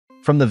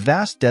From the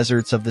vast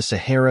deserts of the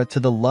Sahara to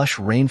the lush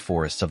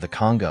rainforests of the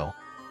Congo,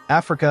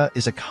 Africa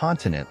is a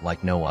continent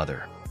like no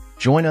other.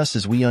 Join us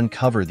as we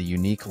uncover the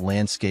unique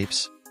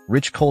landscapes,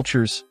 rich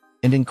cultures,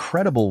 and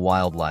incredible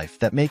wildlife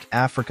that make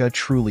Africa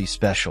truly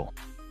special.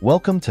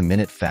 Welcome to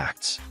Minute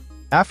Facts.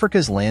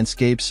 Africa's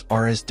landscapes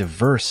are as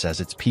diverse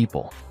as its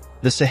people.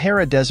 The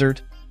Sahara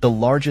Desert, the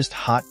largest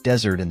hot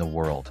desert in the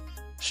world,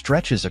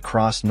 stretches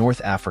across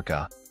North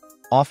Africa,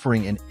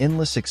 offering an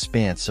endless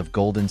expanse of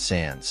golden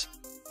sands.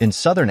 In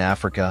southern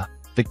Africa,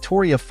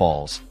 Victoria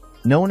Falls,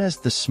 known as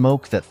the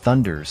smoke that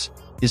thunders,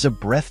 is a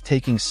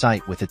breathtaking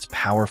sight with its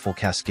powerful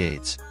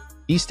cascades.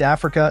 East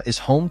Africa is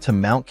home to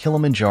Mount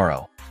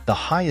Kilimanjaro, the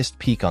highest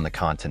peak on the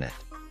continent.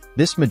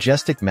 This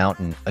majestic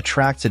mountain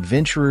attracts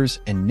adventurers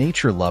and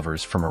nature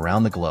lovers from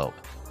around the globe.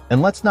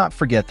 And let's not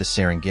forget the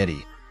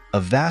Serengeti, a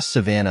vast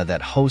savanna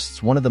that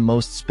hosts one of the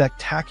most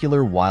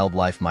spectacular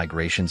wildlife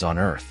migrations on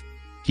Earth.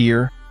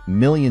 Here,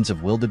 millions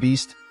of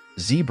wildebeest,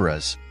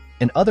 zebras,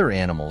 and other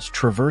animals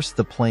traverse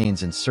the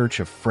plains in search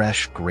of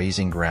fresh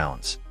grazing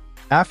grounds.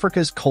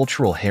 Africa's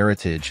cultural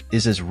heritage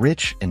is as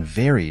rich and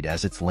varied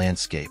as its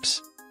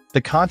landscapes.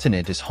 The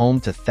continent is home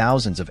to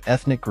thousands of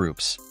ethnic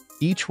groups,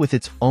 each with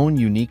its own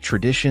unique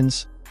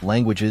traditions,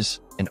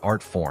 languages, and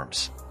art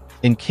forms.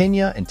 In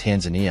Kenya and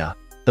Tanzania,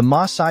 the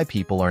Maasai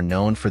people are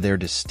known for their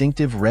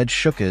distinctive red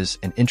shukas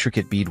and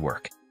intricate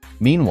beadwork.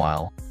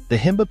 Meanwhile, the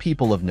Himba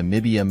people of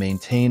Namibia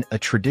maintain a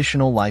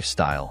traditional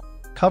lifestyle,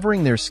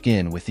 covering their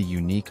skin with a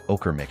unique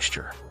ochre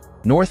mixture.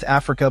 North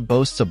Africa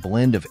boasts a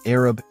blend of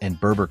Arab and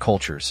Berber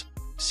cultures,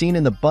 seen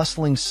in the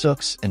bustling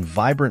souks and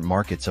vibrant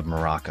markets of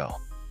Morocco.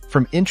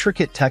 From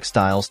intricate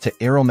textiles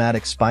to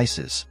aromatic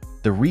spices,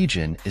 the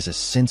region is a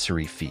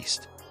sensory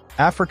feast.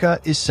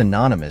 Africa is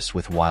synonymous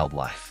with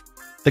wildlife.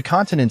 The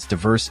continent's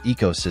diverse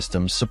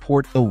ecosystems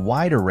support a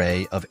wide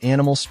array of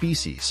animal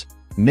species,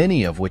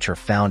 many of which are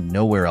found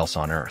nowhere else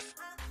on Earth.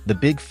 The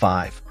Big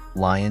Five,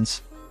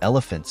 lions,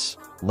 elephants,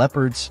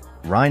 leopards,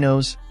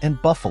 rhinos, and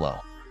buffalo,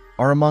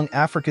 are among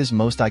Africa's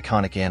most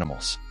iconic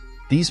animals.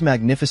 These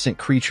magnificent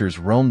creatures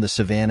roam the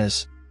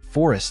savannas,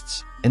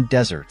 forests, and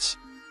deserts,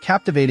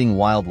 captivating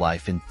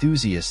wildlife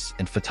enthusiasts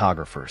and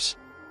photographers.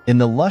 In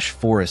the lush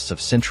forests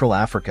of Central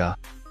Africa,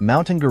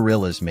 mountain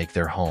gorillas make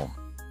their home.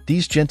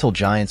 These gentle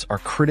giants are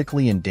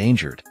critically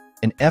endangered,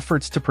 and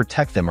efforts to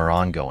protect them are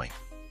ongoing.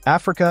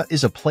 Africa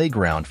is a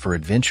playground for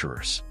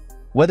adventurers.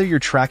 Whether you're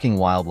tracking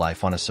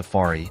wildlife on a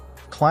safari,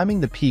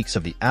 climbing the peaks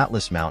of the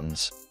Atlas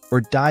Mountains, or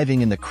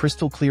diving in the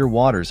crystal-clear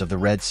waters of the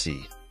Red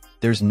Sea,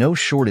 there's no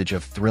shortage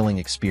of thrilling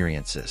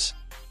experiences.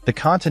 The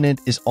continent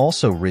is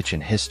also rich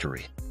in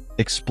history.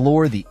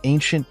 Explore the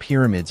ancient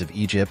pyramids of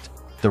Egypt,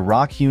 the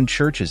rock-hewn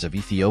churches of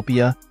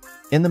Ethiopia,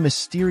 and the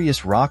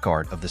mysterious rock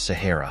art of the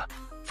Sahara.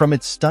 From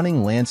its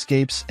stunning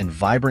landscapes and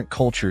vibrant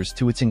cultures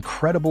to its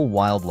incredible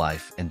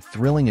wildlife and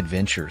thrilling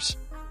adventures,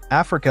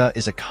 Africa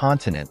is a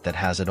continent that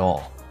has it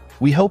all.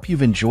 We hope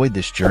you've enjoyed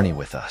this journey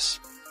with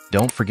us.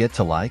 Don't forget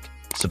to like,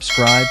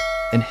 subscribe,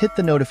 and hit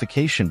the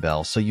notification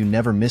bell so you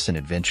never miss an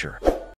adventure.